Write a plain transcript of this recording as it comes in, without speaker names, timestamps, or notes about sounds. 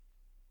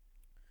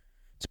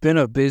It's been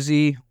a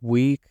busy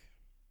week.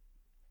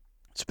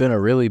 It's been a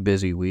really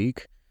busy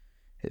week.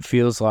 It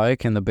feels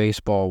like in the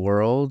baseball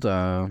world.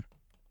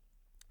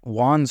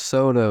 Juan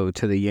Soto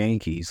to the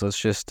Yankees.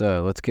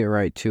 Let's get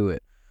right to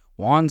it.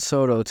 Juan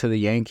Soto to the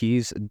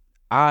Yankees.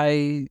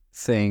 I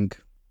think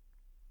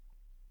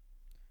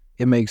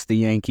it makes the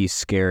Yankees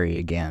scary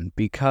again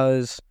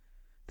because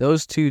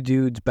those two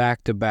dudes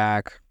back to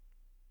back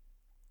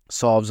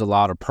solves a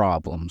lot of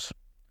problems.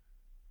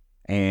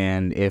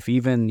 And if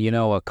even,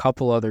 a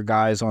couple other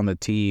guys on the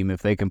team,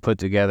 if they can put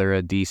together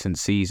a decent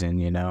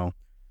season,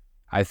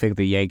 I think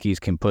the Yankees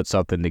can put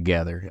something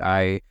together.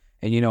 I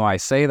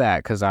say that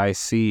because I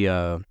see,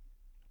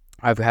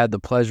 I've had the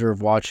pleasure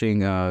of watching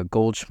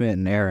Goldschmidt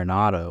and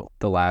Arenado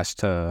the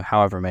last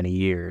however many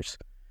years.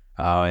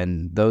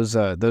 And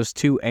those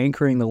two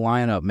anchoring the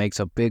lineup makes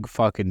a big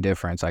fucking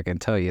difference, I can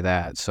tell you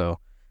that. So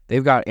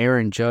they've got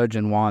Aaron Judge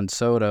and Juan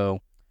Soto.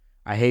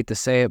 I hate to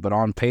say it, but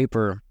on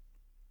paper,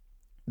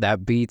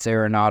 that beats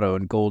Arenado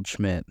and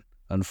Goldschmidt.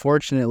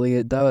 Unfortunately,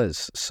 it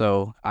does.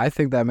 So I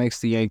think that makes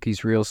the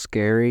Yankees real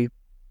scary,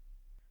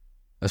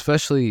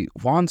 especially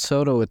Juan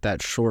Soto with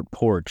that short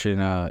porch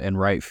in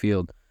right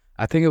field.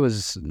 I think it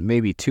was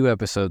maybe 2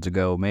 episodes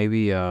ago,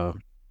 maybe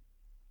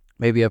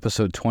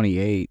episode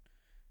 28,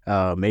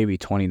 maybe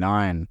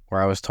 29,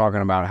 where I was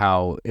talking about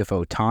how if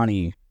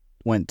Ohtani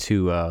went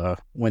to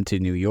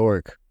New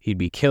York, he'd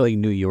be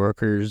killing New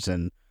Yorkers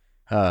and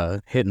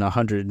hitting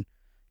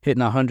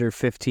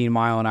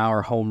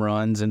 115-mile-an-hour home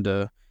runs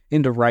into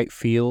right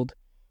field.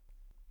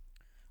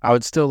 I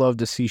would still love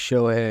to see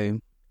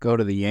Shohei go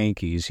to the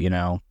Yankees,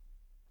 I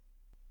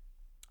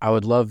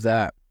would love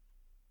that.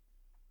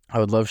 I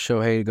would love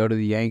Shohei to go to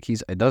the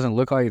Yankees. It doesn't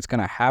look like it's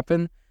going to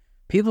happen.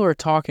 People are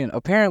talking,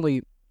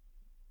 apparently,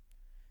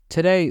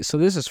 today, so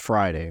this is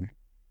Friday.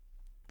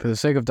 For the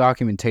sake of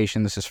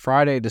documentation, this is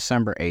Friday,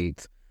 December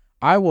 8th.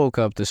 I woke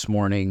up this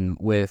morning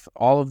with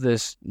all of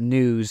this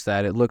news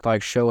that it looked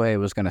like Shohei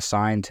was going to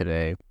sign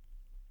today.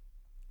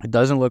 It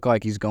doesn't look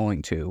like he's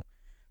going to.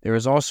 There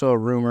was also a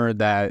rumor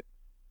that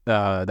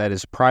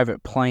his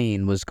private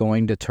plane was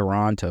going to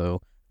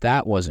Toronto.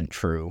 That wasn't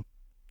true.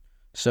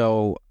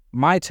 So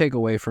my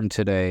takeaway from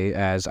today,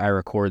 as I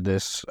record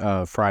this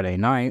Friday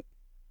night,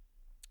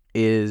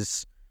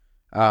 is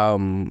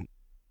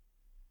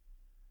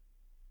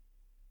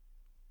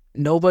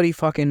nobody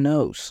fucking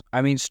knows.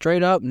 I mean,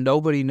 straight up,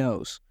 nobody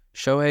knows.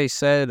 Shohei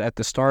said at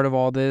the start of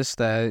all this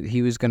that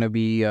he was going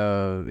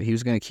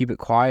to keep it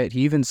quiet.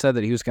 He even said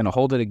that he was going to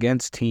hold it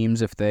against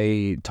teams if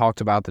they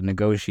talked about the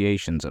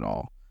negotiations at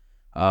all.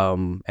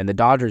 And the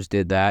Dodgers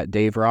did that.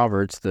 Dave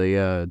Roberts,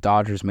 the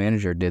Dodgers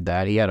manager, did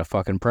that. He had a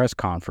fucking press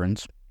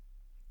conference.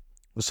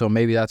 So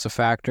maybe that's a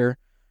factor.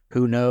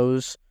 Who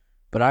knows?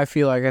 But I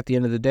feel like at the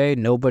end of the day,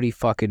 nobody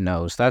fucking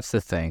knows. That's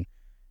the thing.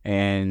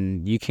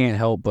 And you can't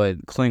help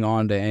but cling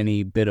on to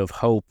any bit of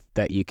hope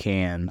that you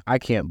can. I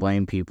can't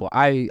blame people.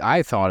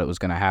 I thought it was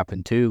going to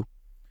happen too.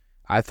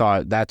 I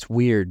thought that's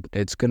weird.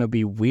 It's going to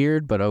be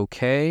weird, but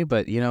okay.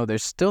 But,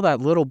 there's still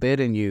that little bit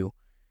in you,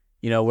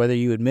 whether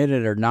you admit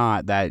it or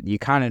not, that you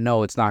kind of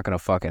know it's not going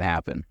to fucking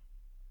happen.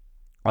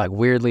 Like,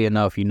 weirdly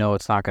enough,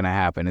 it's not going to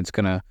happen. It's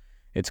going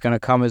to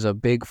come as a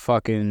big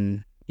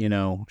fucking,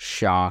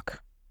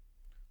 shock,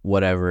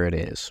 whatever it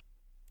is.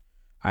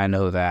 I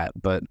know that,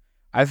 but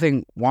I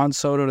think Juan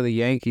Soto to the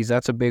Yankees,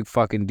 that's a big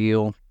fucking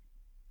deal.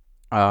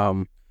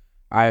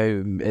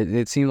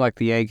 It seemed like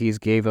the Yankees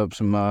gave up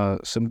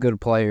some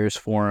good players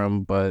for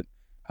him, but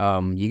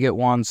you get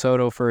Juan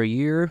Soto for a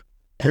year.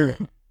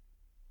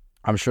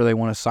 I'm sure they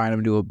want to sign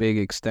him to a big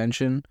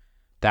extension.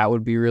 That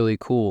would be really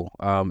cool.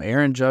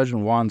 Aaron Judge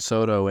and Juan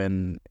Soto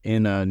in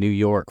New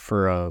York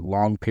for a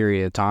long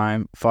period of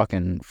time,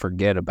 fucking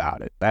forget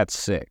about it. That's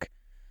sick.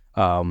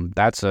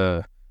 That's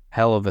a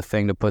hell of a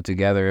thing to put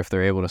together if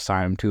they're able to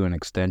sign him to an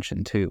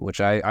extension too,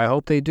 which I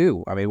hope they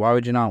do. I mean, why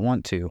would you not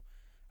want to?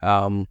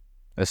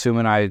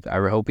 Assuming I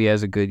hope he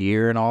has a good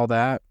year and all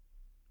that.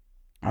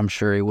 I'm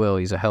sure he will.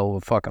 He's a hell of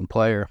a fucking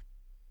player.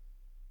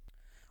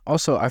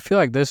 Also, I feel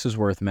like this is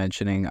worth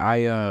mentioning.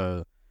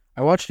 I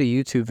watched a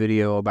YouTube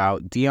video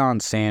about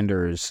Deion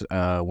Sanders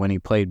when he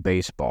played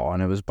baseball,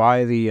 and it was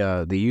by the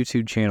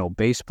YouTube channel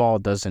Baseball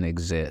Doesn't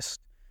Exist.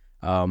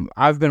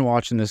 I've been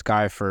watching this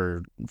guy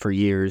for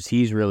years.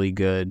 He's really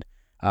good.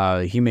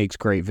 He makes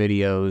great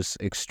videos,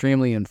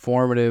 extremely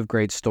informative,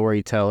 great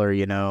storyteller,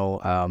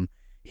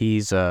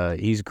 he's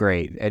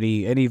great.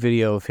 Any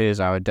video of his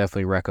I would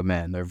definitely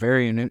recommend. They're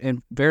very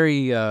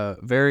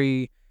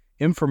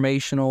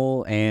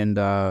informational and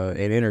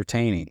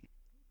entertaining.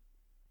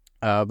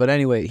 But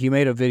anyway, he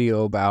made a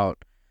video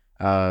about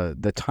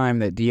the time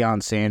that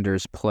Deion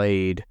Sanders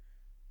played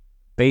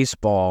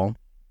baseball.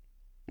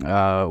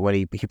 When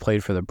he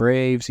played for the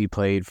Braves, he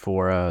played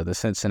for the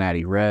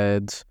Cincinnati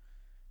Reds.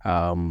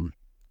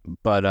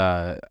 But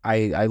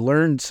I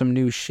learned some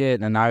new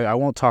shit, and I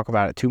won't talk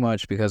about it too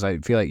much because I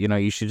feel like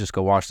you should just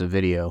go watch the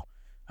video.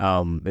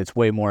 It's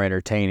way more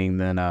entertaining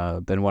than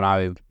what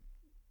I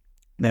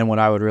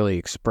would really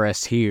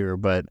express here.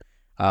 But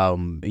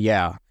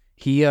yeah,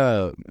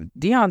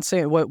 Deion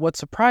Sanders. What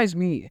surprised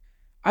me,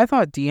 I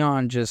thought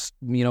Deion just,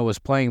 was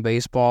playing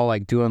baseball,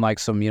 like doing like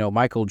some,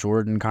 Michael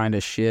Jordan kind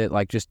of shit,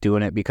 like just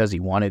doing it because he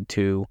wanted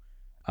to.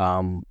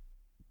 Um,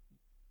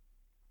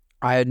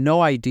 I had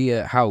no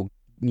idea how,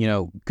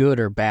 good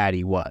or bad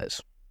he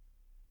was.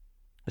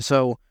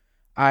 So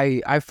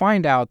I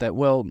find out that,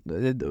 well,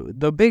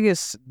 the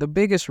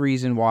biggest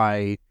reason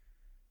why,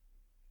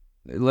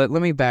 let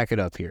me back it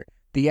up here.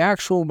 The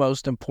actual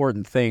most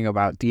important thing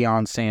about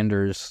Deion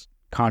Sanders'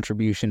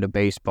 contribution to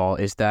baseball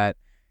is that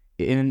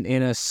in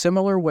a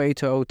similar way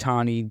to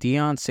Ohtani,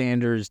 Deion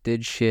Sanders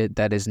did shit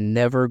that is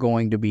never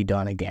going to be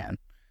done again.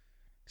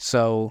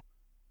 So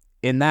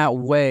in that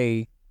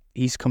way,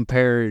 you can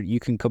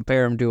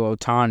compare him to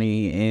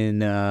Ohtani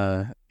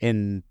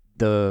in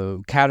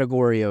the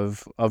category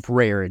of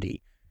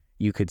rarity,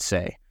 you could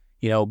say.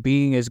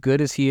 Being as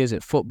good as he is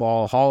at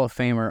football, Hall of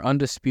Famer,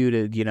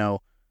 undisputed,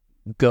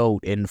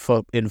 GOAT in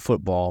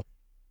football.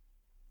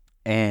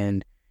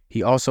 And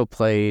he also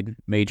played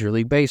Major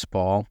League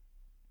Baseball.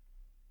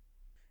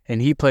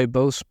 And he played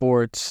both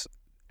sports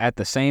at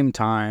the same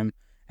time.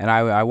 And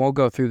I won't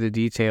go through the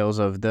details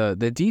of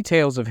the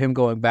details of him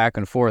going back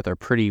and forth are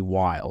pretty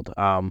wild.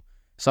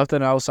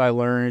 Something else I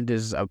learned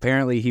is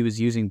apparently he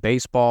was using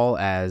baseball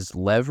as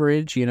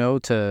leverage,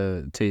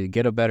 to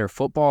get a better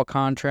football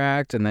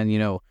contract, and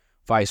then,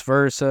 vice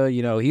versa.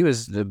 He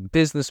was the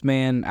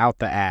businessman out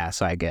the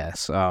ass, I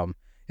guess.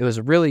 It was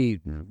a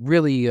really,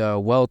 really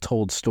well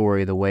told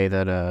story the way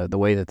that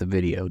the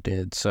video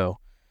did. So,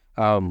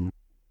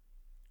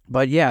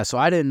 but yeah, so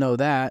I didn't know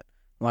that.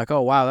 I'm like,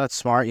 oh wow, that's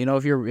smart.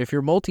 If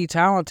you're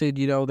multi-talented,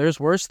 there's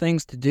worse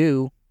things to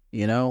do.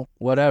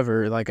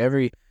 Whatever. Like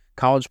every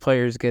college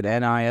players get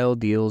NIL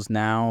deals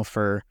now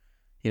for,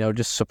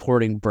 just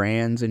supporting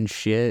brands and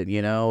shit.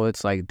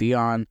 It's like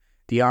Deion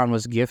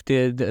was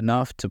gifted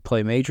enough to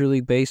play Major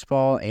League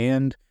Baseball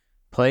and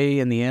play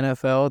in the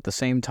NFL at the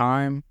same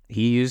time.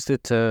 He used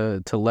it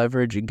to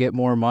leverage and get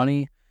more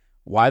money.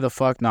 Why the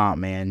fuck not,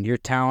 man? You're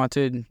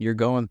talented. You're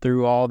going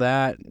through all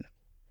that.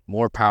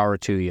 More power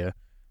to you,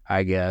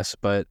 I guess.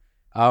 But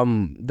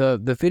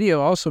the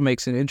video also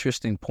makes an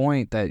interesting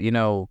point that,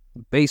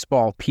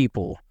 baseball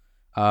people,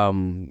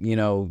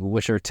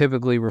 which are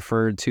typically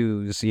referred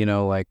to as,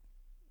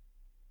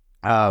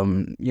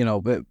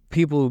 but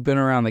people who've been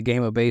around the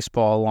game of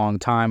baseball a long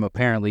time,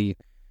 apparently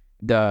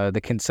the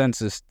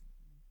consensus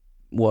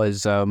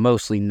was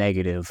mostly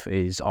negative,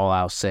 is all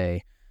I'll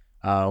say,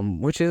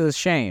 which is a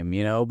shame,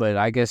 but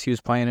I guess he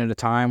was playing at a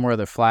time where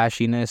the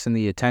flashiness and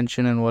the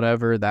attention and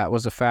whatever, that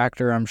was a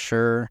factor, I'm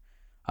sure.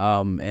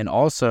 And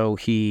also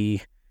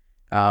he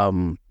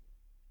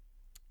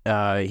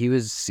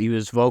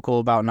was vocal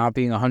about not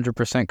being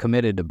 100%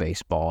 committed to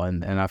baseball,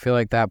 and I feel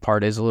like that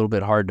part is a little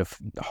bit hard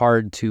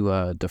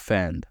to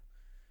defend,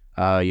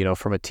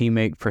 from a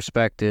teammate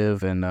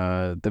perspective. And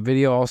the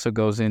video also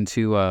goes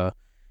into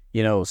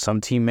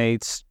some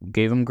teammates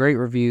gave him great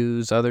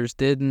reviews, others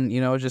didn't.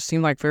 It just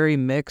seemed like very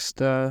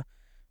mixed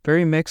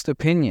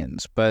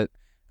opinions. But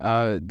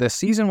the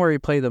season where he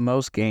played the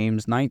most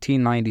games,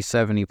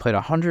 1997, he played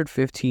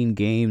 115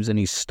 games and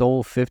he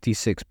stole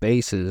 56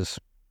 bases.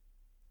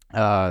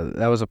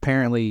 That was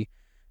apparently,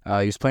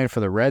 he was playing for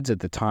the Reds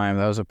at the time.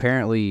 That was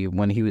apparently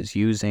when he was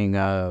using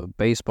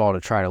baseball to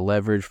try to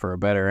leverage for a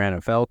better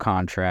NFL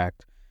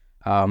contract.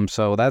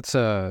 So that's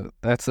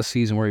the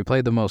season where he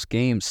played the most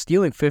games.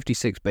 Stealing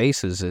 56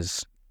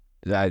 bases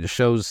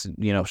shows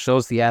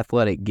the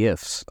athletic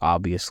gifts,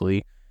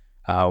 obviously.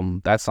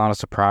 That's not a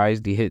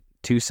surprise. He hit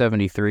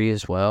 273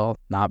 as well.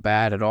 Not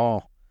bad at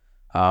all.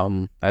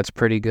 That's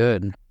pretty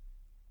good.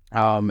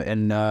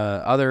 And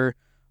other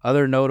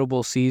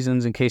notable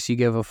seasons, in case you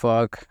give a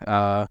fuck,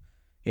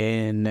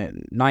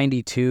 in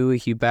 92,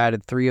 he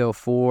batted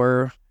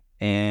 .304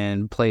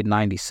 and played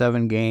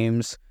 97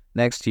 games.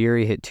 Next year,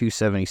 he hit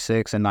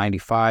 276 in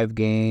 95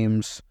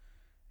 games.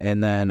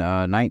 And then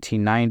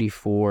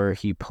 1994,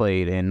 he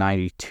played in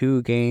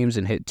 92 games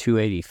and hit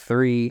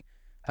 283.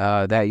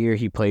 That year,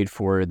 he played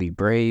for the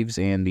Braves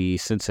and the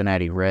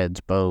Cincinnati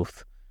Reds,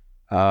 both.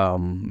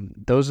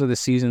 Those are the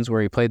seasons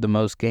where he played the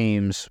most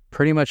games.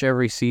 Pretty much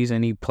every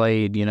season he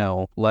played,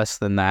 less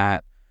than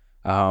that.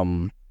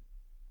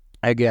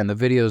 Again, the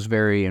video is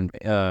very,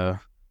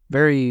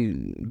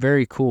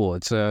 very cool.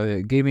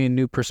 It gave me a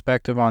new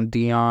perspective on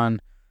Deion.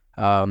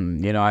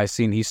 I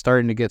seen he's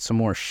starting to get some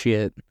more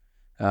shit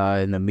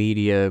in the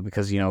media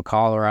because,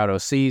 Colorado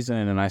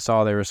season, and I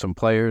saw there were some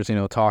players,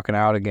 talking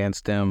out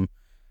against him.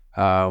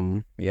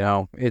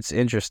 It's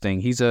interesting.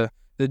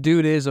 The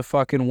dude is a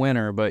fucking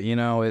winner, but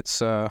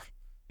it's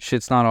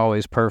shit's not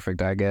always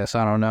perfect, I guess.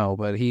 I don't know,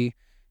 but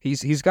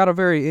he's got a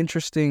very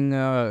interesting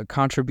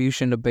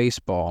contribution to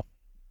baseball,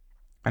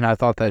 and I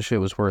thought that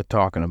shit was worth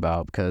talking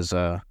about because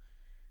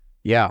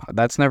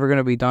that's never going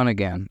to be done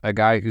again. A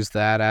guy who's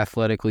that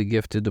athletically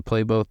gifted to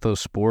play both those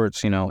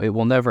sports, it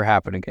will never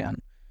happen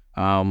again.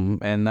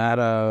 And that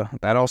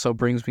also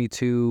brings me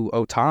to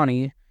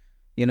Ohtani.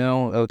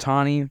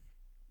 Ohtani,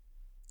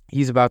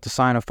 he's about to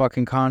sign a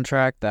fucking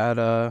contract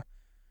that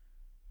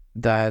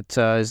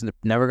is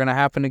never going to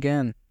happen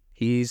again.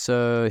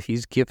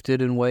 He's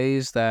gifted in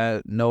ways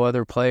that no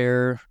other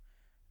player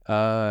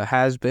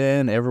has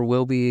been, ever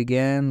will be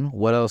again.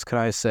 What else can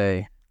I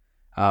say?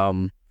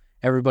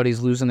 Everybody's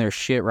losing their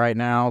shit right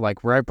now.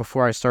 Like right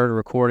before I started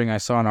recording, I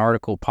saw an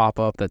article pop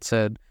up that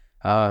said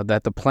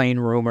that the plane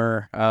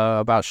rumor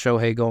about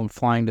Shohei going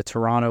flying to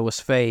Toronto was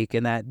fake,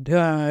 and that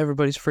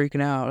everybody's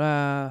freaking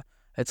out.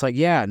 It's like,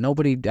 yeah,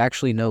 nobody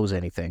actually knows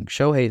anything.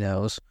 Shohei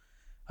knows.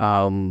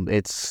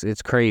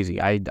 It's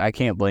crazy. I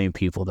can't blame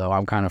people though.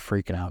 I'm kind of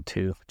freaking out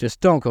too. Just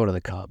don't go to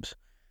the Cubs.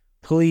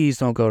 Please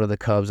don't go to the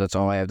Cubs. That's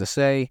all I have to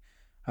say.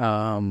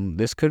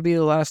 This could be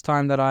the last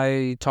time that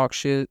I talk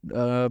shit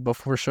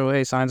before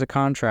Shohei signs a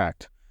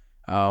contract.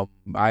 I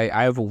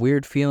have a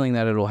weird feeling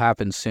that it'll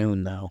happen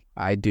soon, though.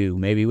 I do.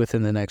 Maybe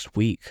within the next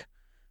week.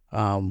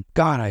 God,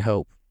 I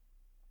hope.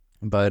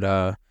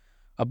 But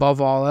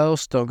above all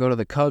else, don't go to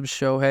the Cubs,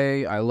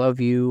 Shohei. I love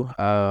you.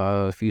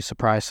 If you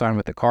surprise sign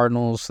with the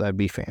Cardinals, that'd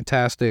be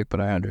fantastic, but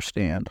I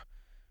understand.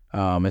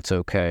 It's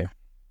okay.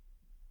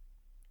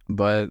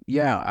 But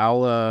yeah,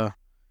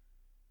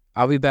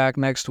 I'll be back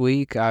next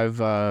week. I've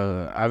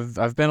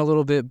been a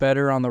little bit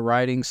better on the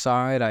writing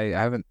side. I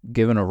haven't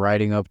given a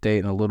writing update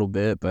in a little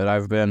bit, but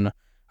I've been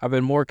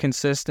more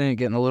consistent,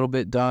 getting a little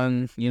bit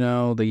done. You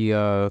know,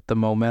 the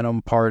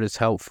momentum part is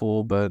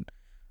helpful, but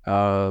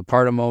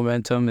part of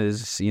momentum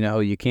is, you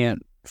know, you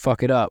can't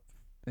fuck it up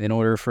in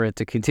order for it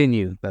to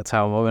continue. That's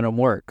how momentum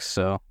works.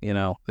 So, you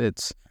know,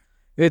 it's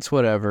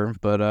whatever.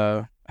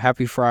 But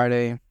happy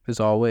Friday as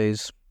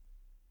always.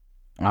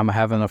 I'm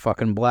having a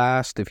fucking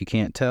blast, if you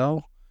can't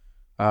tell.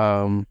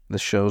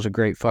 This show's a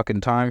great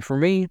fucking time for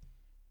me.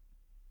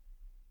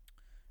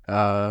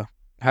 Have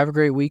a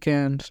great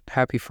weekend.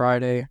 Happy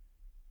Friday.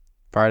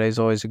 Friday's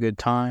always a good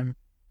time.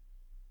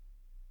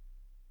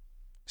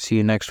 See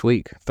you next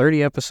week.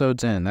 30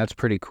 episodes in. That's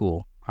pretty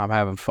cool. I'm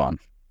having fun.